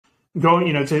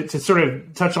going, to sort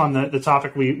of touch on the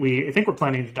topic we I think we're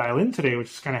planning to dial in today,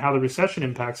 which is kind of how the recession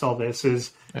impacts all this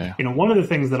is, one of the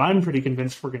things that I'm pretty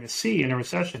convinced we're going to see in a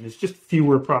recession is just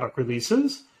fewer product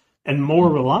releases and more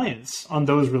reliance on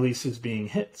those releases being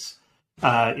hits.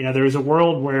 There is a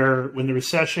world where when the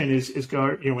recession is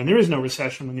going, when there is no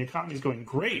recession, when the economy is going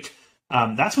great,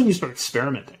 that's when you start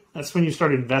experimenting. That's when you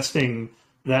start investing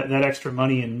that extra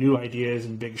money in new ideas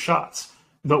and big shots.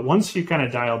 But once you kind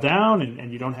of dial down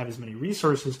and you don't have as many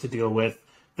resources to deal with,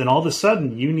 then all of a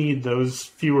sudden you need those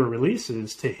fewer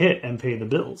releases to hit and pay the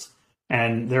bills.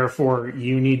 And therefore,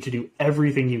 you need to do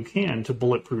everything you can to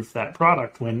bulletproof that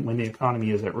product when the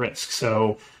economy is at risk.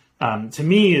 So to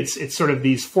me, it's sort of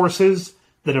these forces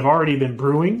that have already been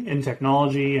brewing in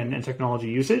technology and technology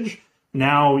usage.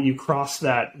 Now you cross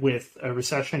that with a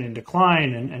recession and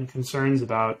decline and concerns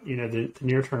about the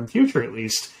near-term future at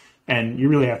least. And you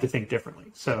really have to think differently.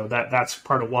 So that's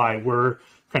part of why we're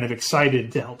kind of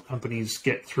excited to help companies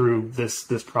get through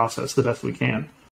this process the best we can.